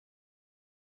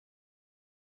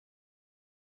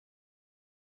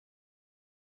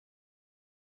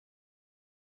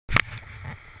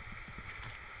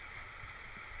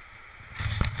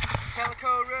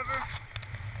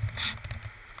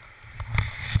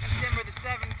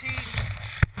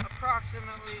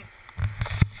approximately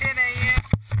 10 a.m.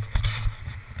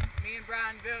 Me and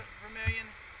Brian Vermillion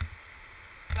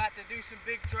about to do some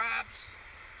big drops.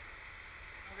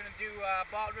 We're going to do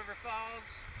Bald River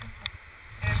Falls,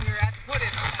 and we're at the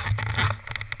put-in now.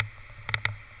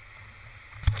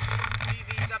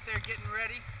 TV's up there getting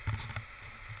ready,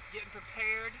 getting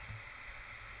prepared,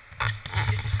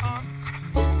 getting pumped.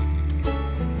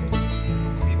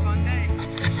 It'll be a fun day.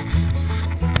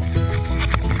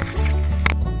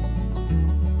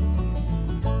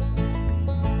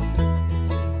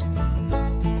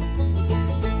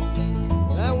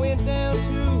 I went down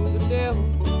to the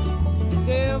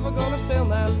devil gonna sell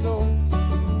my soul.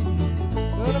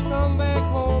 Gonna come back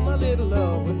home, my little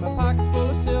love, with my pockets full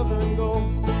of silver and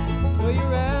gold. Well,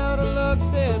 you're out of luck,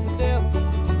 said the devil,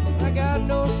 I got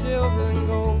no silver and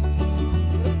gold.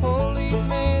 The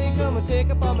policeman, he come and take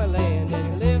up all my land,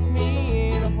 and he left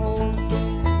me in a hole.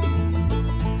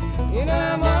 And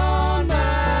I'm on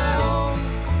my own,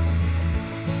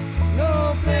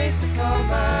 no place to call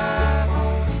my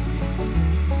home.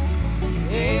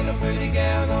 Ain't no pretty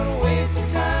gal gonna waste her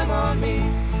time on me.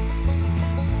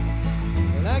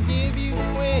 And I give you 20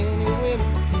 women,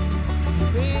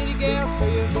 pretty gals for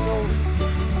your soul.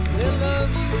 They'll love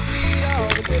you sweet all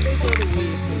the good days of the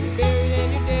week, till you're buried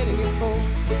and you're dead and you're cold.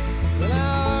 Well, I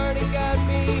already got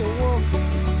me a woman,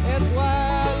 that's why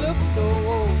I look so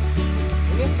old.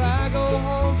 And if I go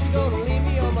home, she's gonna leave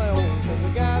me on my own, 'cause I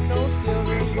got no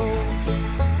silver and gold.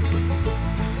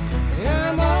 And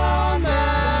I'm on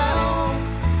my own,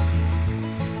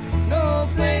 no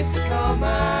place to call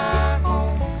my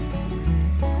home.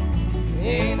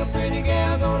 Ain't no pretty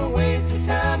gal gonna waste her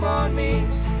time on me.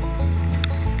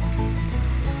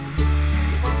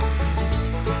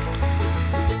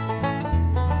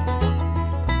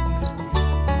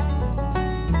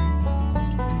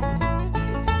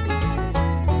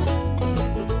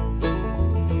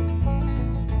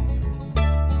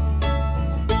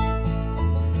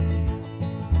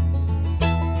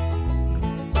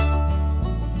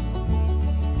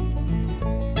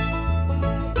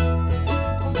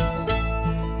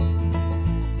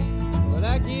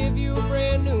 Give you a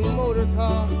brand new motor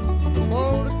car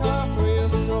for your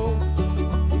soul.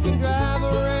 You can drive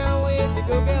around with your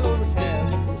go gal over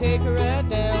town, you can take her right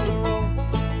down the road.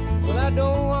 Well, I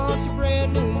don't want your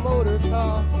brand new motor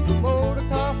car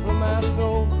for my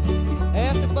soul. I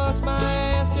have to bust my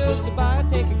ass just to buy a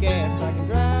tank of gas so I can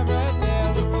drive right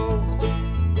down the road.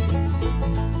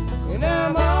 And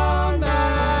I'm on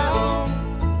my own,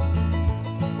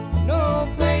 no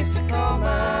place to call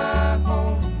my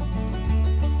home.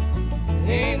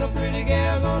 Ain't no pretty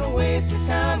gal gonna waste her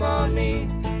time on me.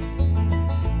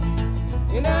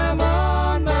 And I'm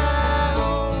on my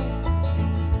own,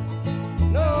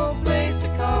 no place to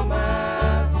call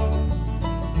my home.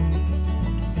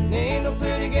 Ain't no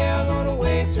pretty gal gonna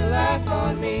waste her life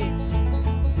on me.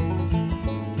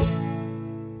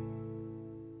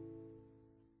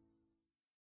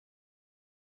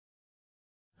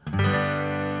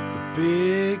 The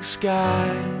big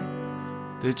sky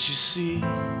that you see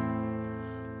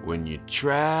when you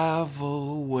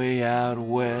travel way out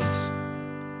west,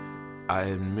 I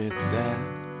admit that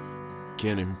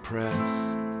can impress.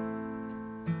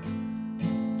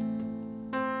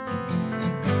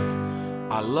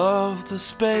 I love the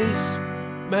space,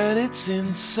 man, it's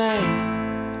insane.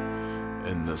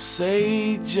 And the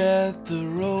sage at the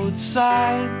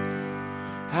roadside,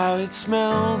 how it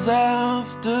smells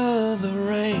after the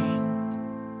rain.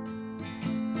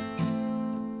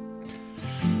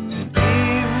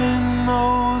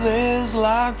 Though there's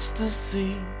lots to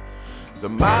see, the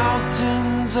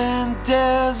mountains and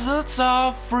deserts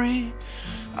are free,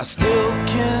 I still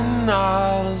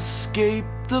cannot escape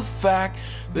the fact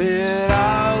that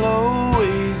I'll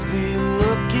always be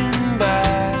looking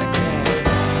back at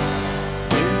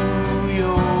New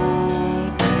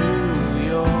York, New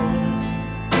York.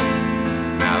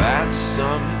 Now that's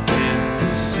something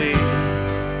to see,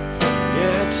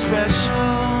 yeah, it's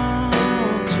special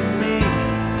to me.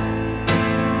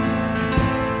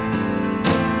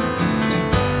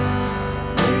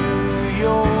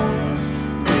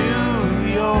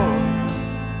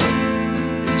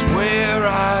 Where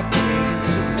I came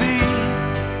to be,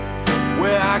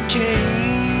 where I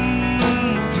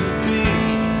came to be.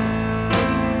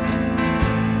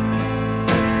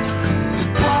 The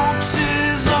Bronx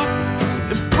is up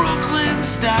and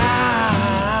Brooklyn's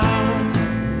down,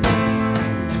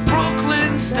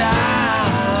 Brooklyn's down.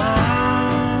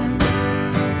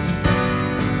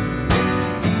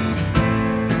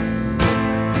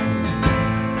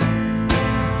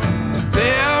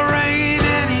 There ain't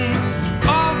any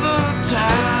other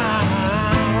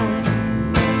town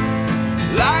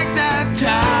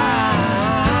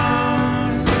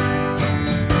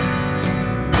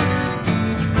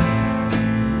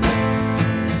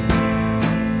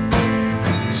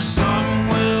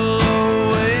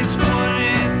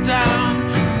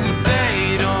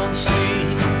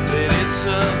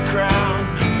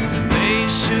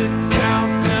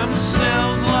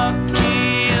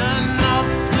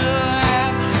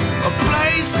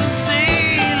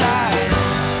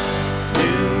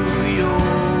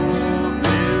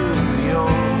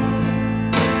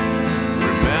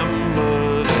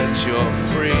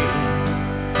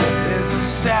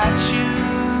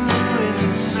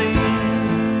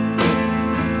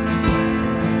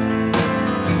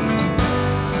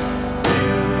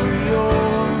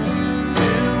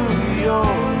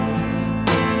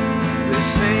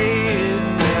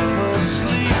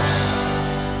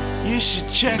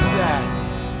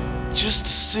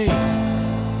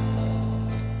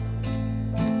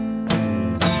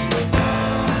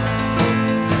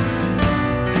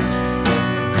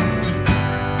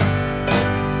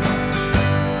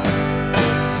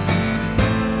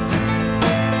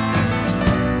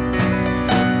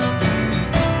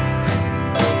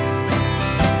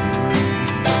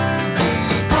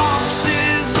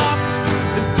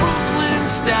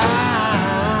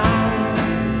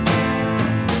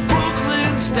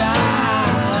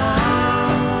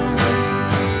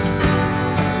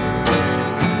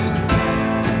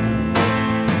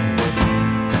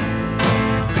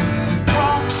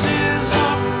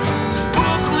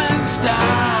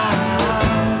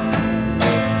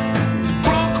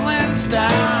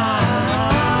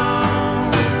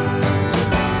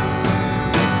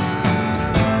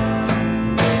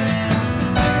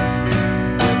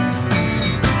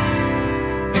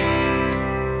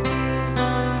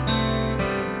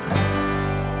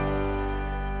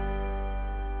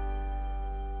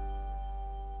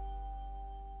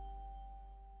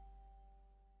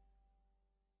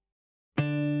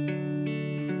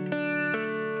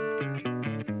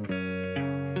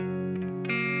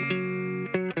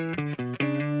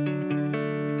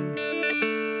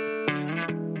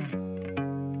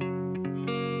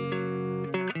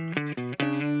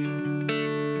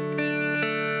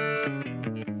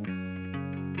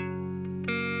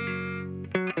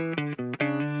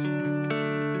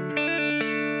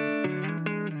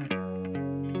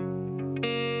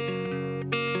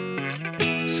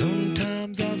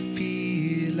Sometimes I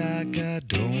feel like I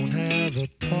don't have a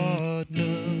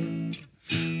partner.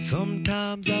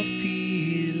 Sometimes I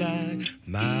feel like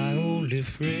my only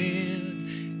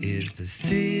friend is the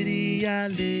city I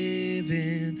live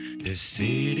in, the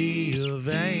city of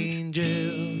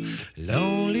angels.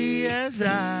 Lonely as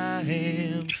I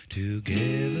am,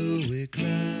 together we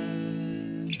cry.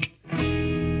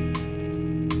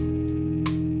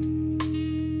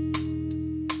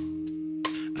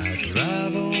 I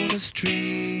drive on the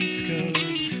streets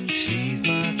 'cause she's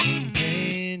my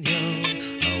companion.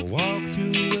 I walk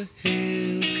through the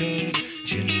hills 'cause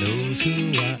she knows who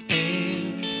I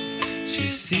am. She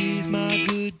sees my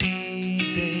good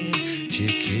deeds and she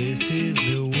kisses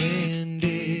me